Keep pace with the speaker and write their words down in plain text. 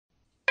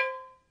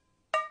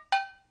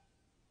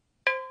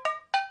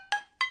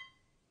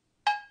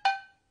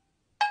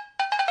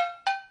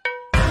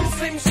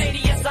Slim Shady,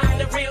 yes I'm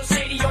the real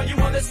Shady. All you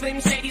other Slim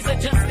Shadys are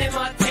just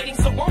imitating.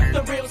 So won't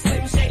the real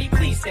Slim Shady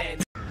please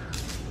stand?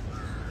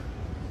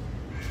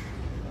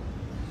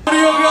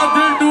 हो गया,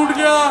 दिल टूट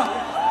गया,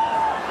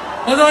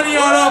 मजा नहीं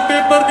आ रहा,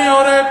 पेपर नहीं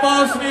हो रहे,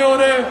 पास नहीं हो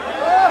रहे,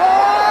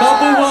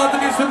 बाबू बात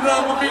नहीं सुन रहा,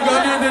 मम्मी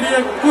गालियां दे रही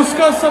है,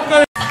 उसका सबका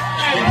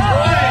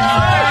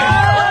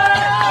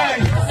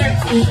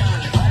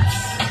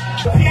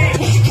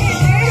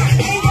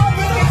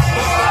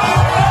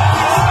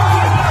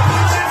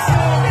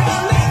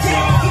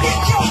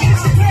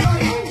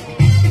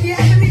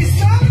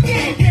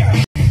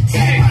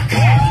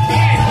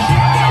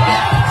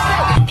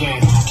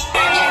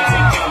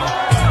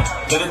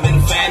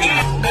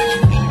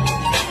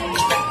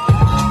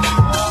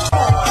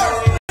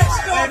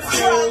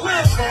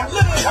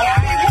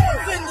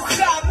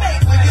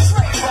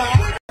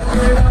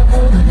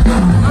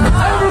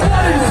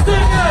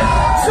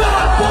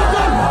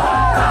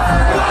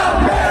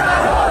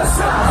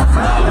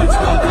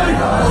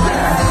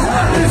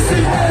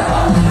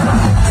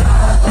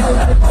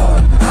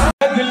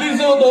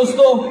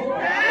दोस्तों,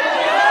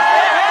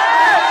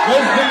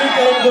 बस दिल्ली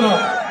कर्म करा,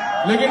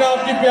 लेकिन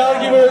आपकी प्यार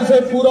की वजह से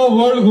पूरा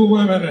वर्ल्ड घूमा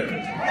है मैंने।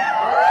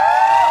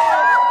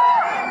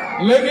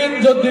 लेकिन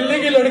जो दिल्ली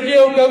की लड़की है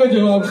उनका भी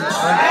जवाब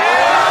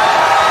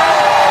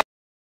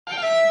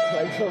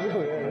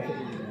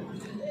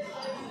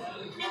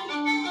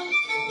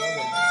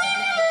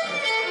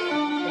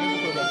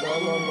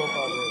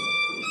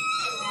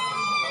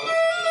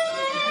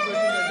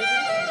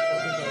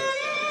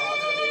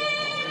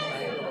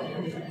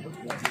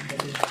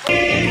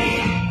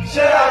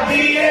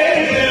शराबी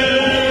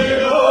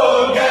दिल हो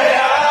गया।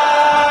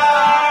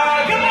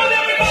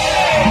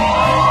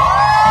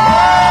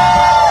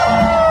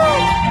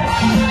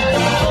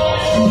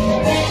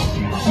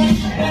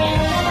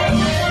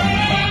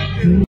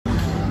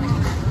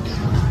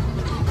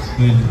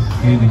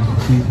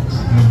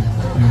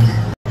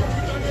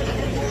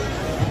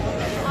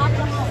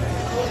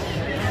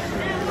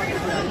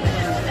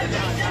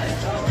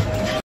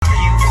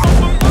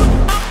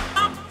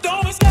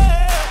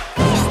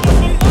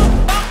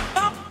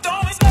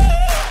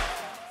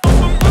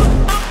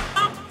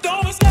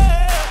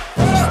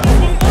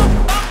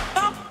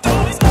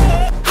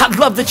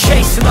 Love the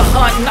chase and the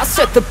hunt, and I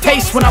set the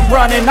pace when I'm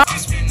running. I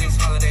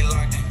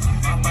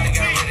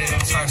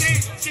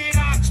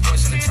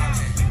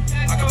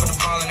got put the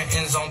ball in the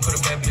end zone, put a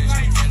bad bitch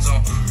in the end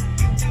zone.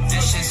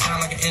 This shit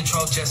sound like an intro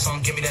jet song,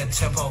 give me that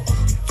tempo.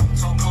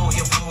 So cool,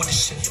 you're cool with this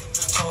shit.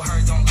 Told her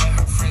don't let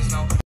her friends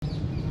know.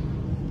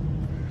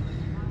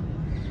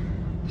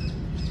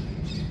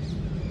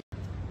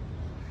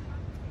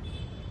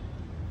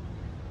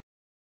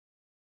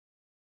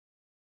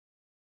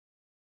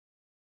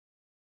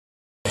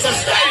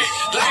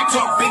 Black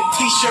top, big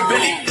t-shirt,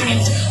 Billy.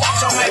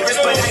 Watch on my wrist,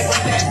 but I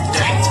want that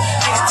thing.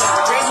 Extra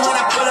rings when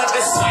I pull up,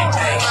 it's like,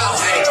 hey,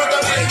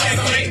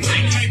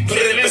 put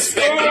it in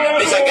perspective,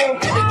 bitch. I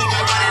got everything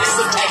I wanted, it's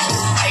some action.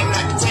 I ain't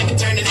not pretending,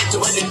 turn it into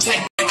a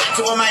detective.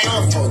 Two on my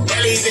own phone,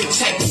 barely even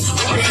check. Raise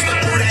the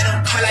pool that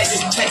don't call, I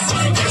just text.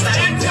 First I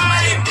ain't done, my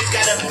little bitch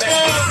got a best.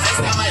 Next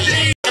time I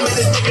leave, I'm in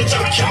this nigga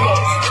jump kill.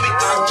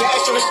 Everything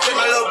cash, so strip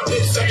my little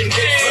bitch, sucking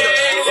dick for the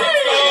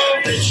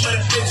bitch.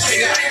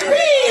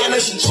 I know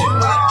she chill,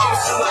 but I can't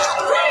see why.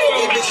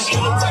 Bitches keep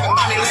talking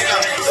about me like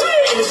I'm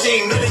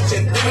everything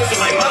militant. Niggas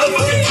like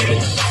motherfucking keep it.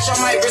 Watch on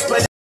my wrist, but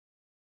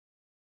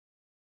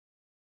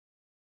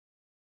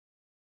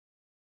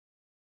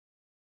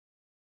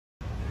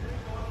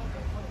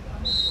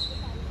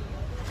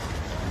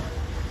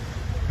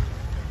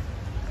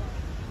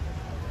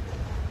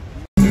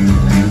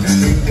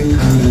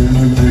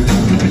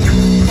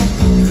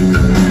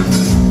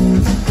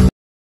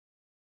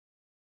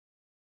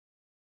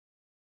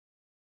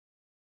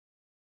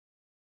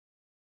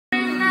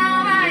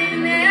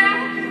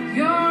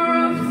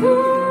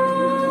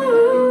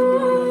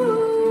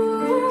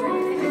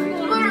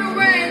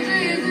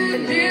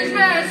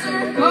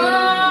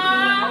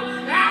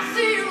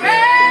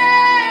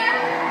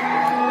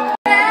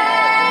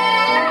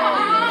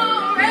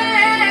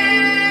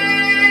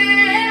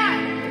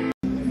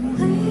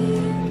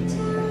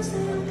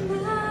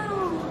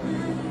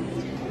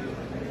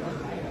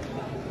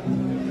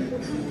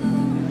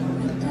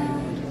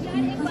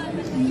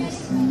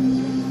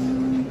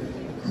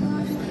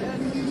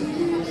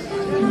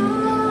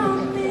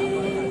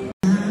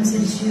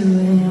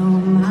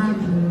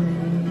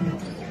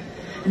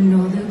and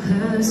all the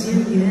curves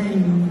you're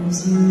getting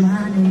using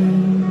my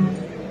name.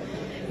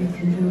 If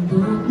you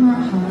broke my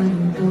heart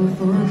and go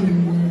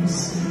forgiveness,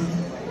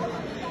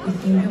 you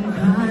think I'm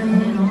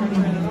crying all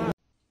night.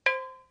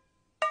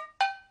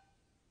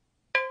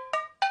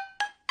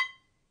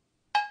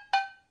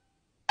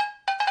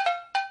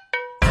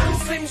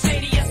 Slim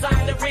Shady, yes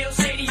I'm the real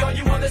Shady. All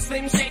you other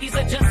Slim Shadys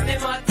are just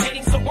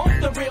imitating. So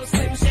won't the real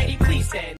Slim Shady please stand?